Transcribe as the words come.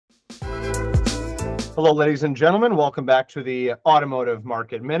Hello, ladies and gentlemen. Welcome back to the Automotive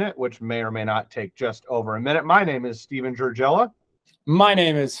Market Minute, which may or may not take just over a minute. My name is Steven Georgella. My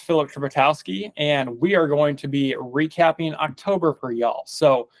name is Philip Trepetowski, and we are going to be recapping October for y'all.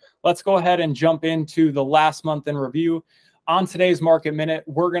 So let's go ahead and jump into the last month in review. On today's Market Minute,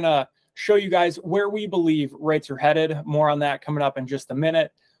 we're going to show you guys where we believe rates are headed. More on that coming up in just a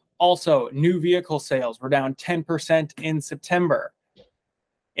minute. Also, new vehicle sales were down 10% in September.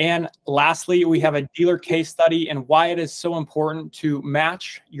 And lastly, we have a dealer case study and why it is so important to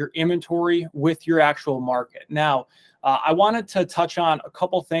match your inventory with your actual market. Now, I wanted to touch on a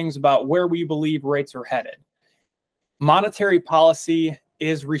couple things about where we believe rates are headed. Monetary policy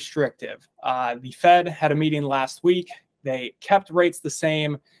is restrictive. The Fed had a meeting last week. They kept rates the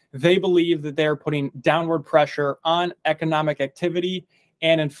same. They believe that they're putting downward pressure on economic activity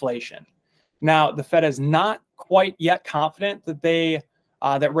and inflation. Now, the Fed is not quite yet confident that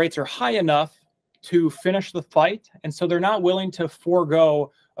that rates are high enough to finish the fight, and so they're not willing to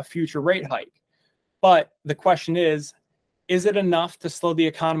forego a future rate hike. But the question is it enough to slow the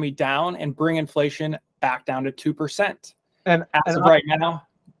economy down and bring inflation back down to 2%? And as of right now,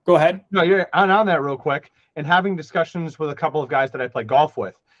 go ahead. No, you're on that real quick. And having discussions with a couple of guys that I play golf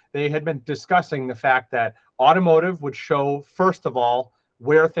with, they had been discussing the fact that automotive would show, first of all,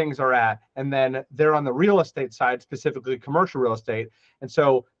 where things are at, and then they're on the real estate side, specifically commercial real estate. And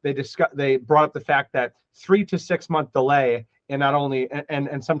so they brought up the fact that 3 to 6 month delay in not only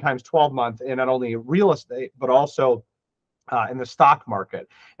and sometimes 12-month in not only real estate but also in the stock market.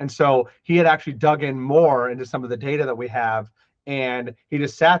 And so he had actually dug in more into some of the data that we have, and he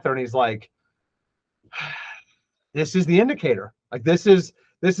just sat there and he's like, "This is the indicator. Like this is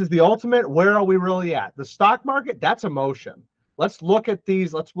the ultimate. Where are we really at? The stock market, that's emotion. Let's look at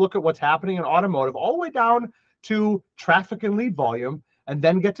these. Let's look at what's happening in automotive all the way down to traffic and lead volume, and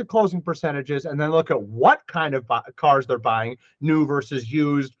then get to closing percentages, and then look at what kind of cars they're buying, new versus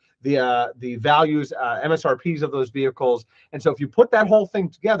used, the values, MSRPs of those vehicles." And so if you put that whole thing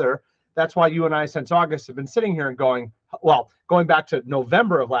together, that's why you and I, since August, have been sitting here and going back to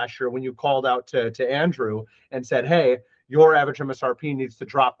November of last year when you called out to Andrew and said, "Hey, your average MSRP needs to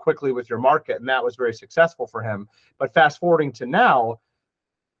drop quickly with your market," and that was very successful for him. But fast forwarding to now,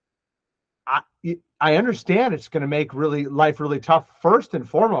 I understand it's going to make life really tough, first and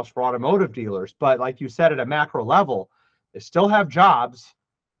foremost for automotive dealers. But like you said, at a macro level, they still have jobs,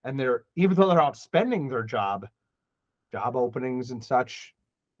 and even though they're outspending their job openings and such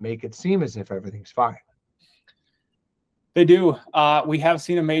make it seem as if everything's fine. They do. We have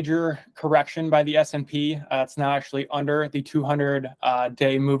seen a major correction by the S&P. It's now actually under the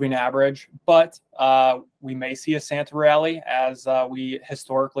 200-day moving average, but we may see a Santa rally as we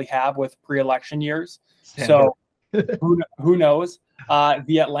historically have with pre-election years. So who knows?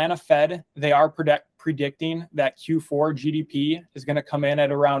 The Atlanta Fed, they are predicting that Q4 GDP is going to come in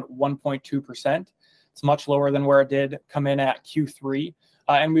at around 1.2%. It's much lower than where it did come in at Q3.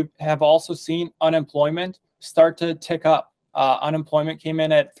 And we have also seen unemployment start to tick up. Unemployment came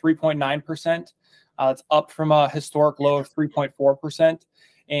in at 3.9%. It's up from a historic low of 3.4%.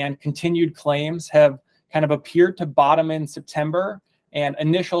 And continued claims have kind of appeared to bottom in September, and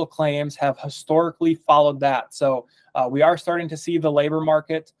initial claims have historically followed that. So we are starting to see the labor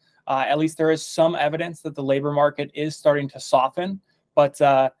market. At least there is some evidence that the labor market is starting to soften. But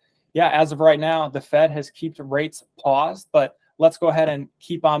yeah, as of right now, the Fed has kept rates paused, but let's go ahead and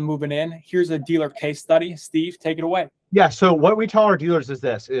keep on moving in. Here's a dealer case study. Steve, take it away. Yeah, so what we tell our dealers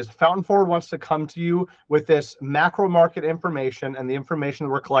is Fountain Ford wants to come to you with this macro market information and the information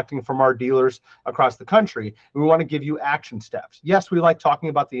that we're collecting from our dealers across the country. We want to give you action steps. Yes, we like talking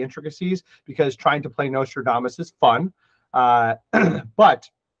about the intricacies because trying to play Nostradamus is fun, but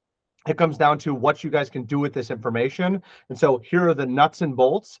it comes down to what you guys can do with this information. And so here are the nuts and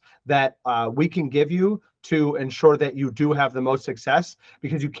bolts that we can give you to ensure that you do have the most success,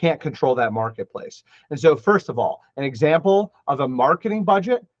 because you can't control that marketplace. And so first of all, an example of a marketing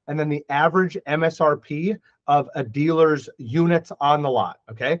budget and then the average MSRP of a dealer's units on the lot.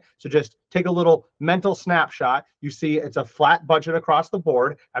 Okay, so just take a little mental snapshot. You see it's a flat budget across the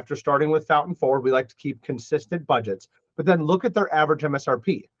board. After starting with Fountain Ford, we like to keep consistent budgets, but then look at their average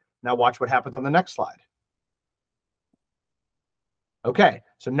MSRP. Now watch what happens on the next slide. Okay,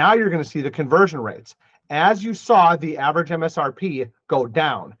 so now you're going to see the conversion rates. As you saw the average MSRP go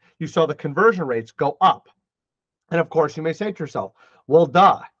down, you saw the conversion rates go up. And of course, you may say to yourself, well,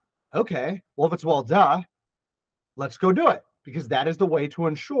 duh. Okay, well, if it's well, duh, let's go do it, because that is the way to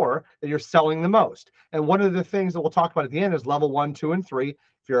ensure that you're selling the most. And one of the things that we'll talk about at the end is level 1, 2, and 3.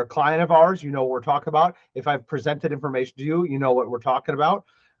 If you're a client of ours, you know what we're talking about. If I've presented information to you, you know what we're talking about.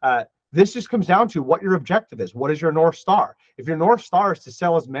 This just comes down to what your objective is. What is your North Star? If your North Star is to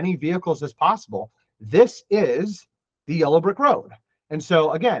sell as many vehicles as possible, this is the yellow brick road. And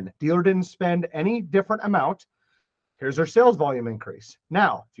so again, dealer didn't spend any different amount. Here's their sales volume increase.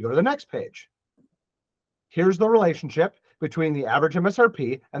 Now, if you go to the next page, here's the relationship between the average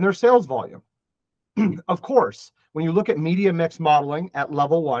MSRP and their sales volume. Of course, when you look at media mix modeling at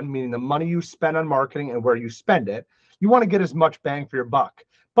level 1, meaning the money you spend on marketing and where you spend it, you want to get as much bang for your buck.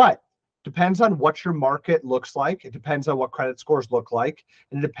 But depends on what your market looks like. It depends on what credit scores look like.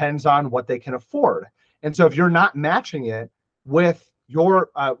 And it depends on what they can afford. And so if you're not matching it with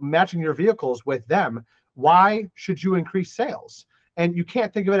matching your vehicles with them, why should you increase sales? And you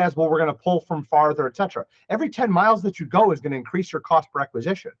can't think of it as, well, we're going to pull from farther, et cetera. Every 10 miles that you go is going to increase your cost per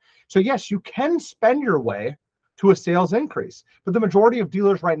acquisition. So yes, you can spend your way to a sales increase. But the majority of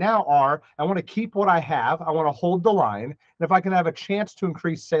dealers right now are, I want to keep what I have. I want to hold the line. And if I can have a chance to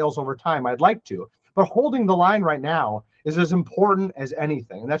increase sales over time, I'd like to. But holding the line right now is as important as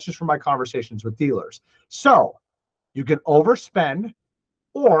anything. And that's just from my conversations with dealers. So you can overspend,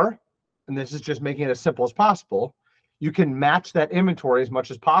 or, and this is just making it as simple as possible, you can match that inventory as much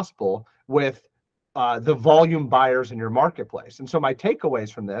as possible with the volume buyers in your marketplace. And so my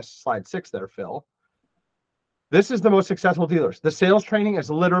takeaways from this, slide 6 there, Phil, this is the most successful dealers. The sales training is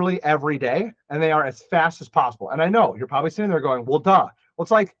literally every day, and they are as fast as possible. And I know you're probably sitting there going, well, duh. Well,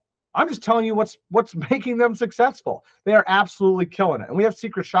 it's like, I'm just telling you what's making them successful. They are absolutely killing it. And we have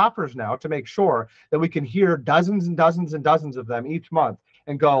secret shoppers now to make sure that we can hear dozens and dozens and dozens of them each month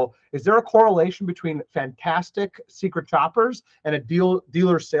and go, is there a correlation between fantastic secret shoppers and a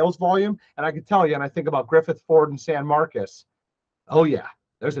dealer sales volume? And I can tell you, and I think about Griffith, Ford, and San Marcos. Oh yeah,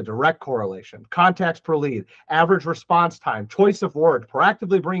 there's a direct correlation. Contacts per lead, average response time, choice of words,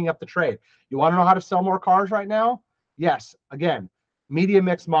 proactively bringing up the trade. You want to know how to sell more cars right now? Yes, again, media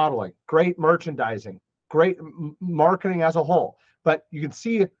mix modeling, great merchandising, great marketing as a whole. But you can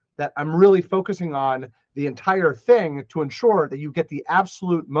see that I'm really focusing on the entire thing to ensure that you get the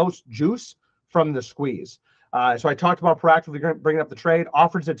absolute most juice from the squeeze. So I talked about proactively bringing up the trade.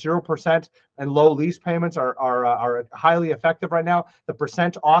 Offers at 0% and low lease payments are highly effective right now. The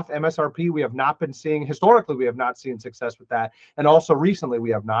percent off MSRP, we have not been seeing. Historically, we have not seen success with that. And also recently,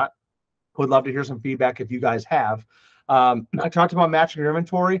 we have not. Would love to hear some feedback if you guys have. I talked about matching your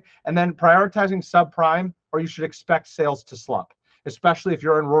inventory and then prioritizing subprime, or you should expect sales to slump, especially if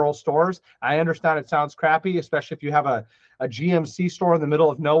you're in rural stores. I understand it sounds crappy, especially if you have a GMC store in the middle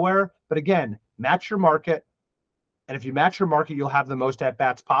of nowhere. But again, match your market. And if you match your market, you'll have the most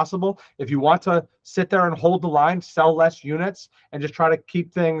at-bats possible. If you want to sit there and hold the line, sell less units, and just try to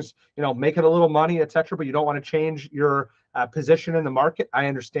keep things, make it a little money, et cetera, but you don't want to change your position in the market, I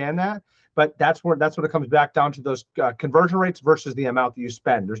understand that. But that's what it comes back down to, those conversion rates versus the amount that you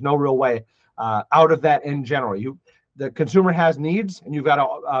spend. There's no real way out of that in general. The consumer has needs, and you've got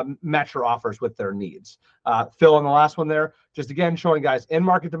to match your offers with their needs. Phil, on the last one there, just again showing guys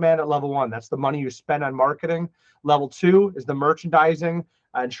in-market demand at level 1. That's the money you spend on marketing. Level 2 is the merchandising,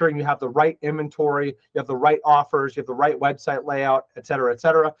 ensuring you have the right inventory, you have the right offers, you have the right website layout, et cetera, et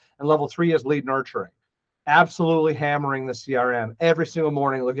cetera. And level 3 is lead nurturing. Absolutely hammering the CRM every single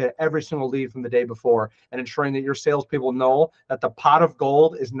morning, looking at every single lead from the day before and ensuring that your salespeople know that the pot of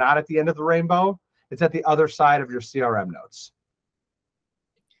gold is not at the end of the rainbow. It's at the other side of your CRM notes.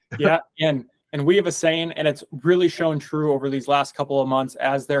 Yeah. And we have a saying, and it's really shown true over these last couple of months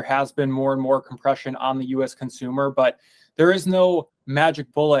as there has been more and more compression on the U.S. consumer, but there is no magic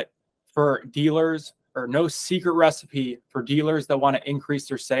bullet for dealers, or no secret recipe for dealers that want to increase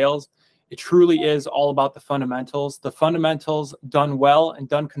their sales. It truly is all about the fundamentals. The fundamentals done well and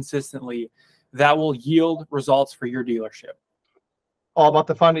done consistently, that will yield results for your dealership. All about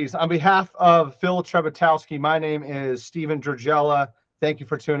the fundies. On behalf of Phil Trebetowski, my name is Steven Dragella. Thank you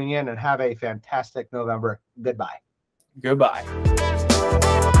for tuning in and have a fantastic November. Goodbye. Goodbye.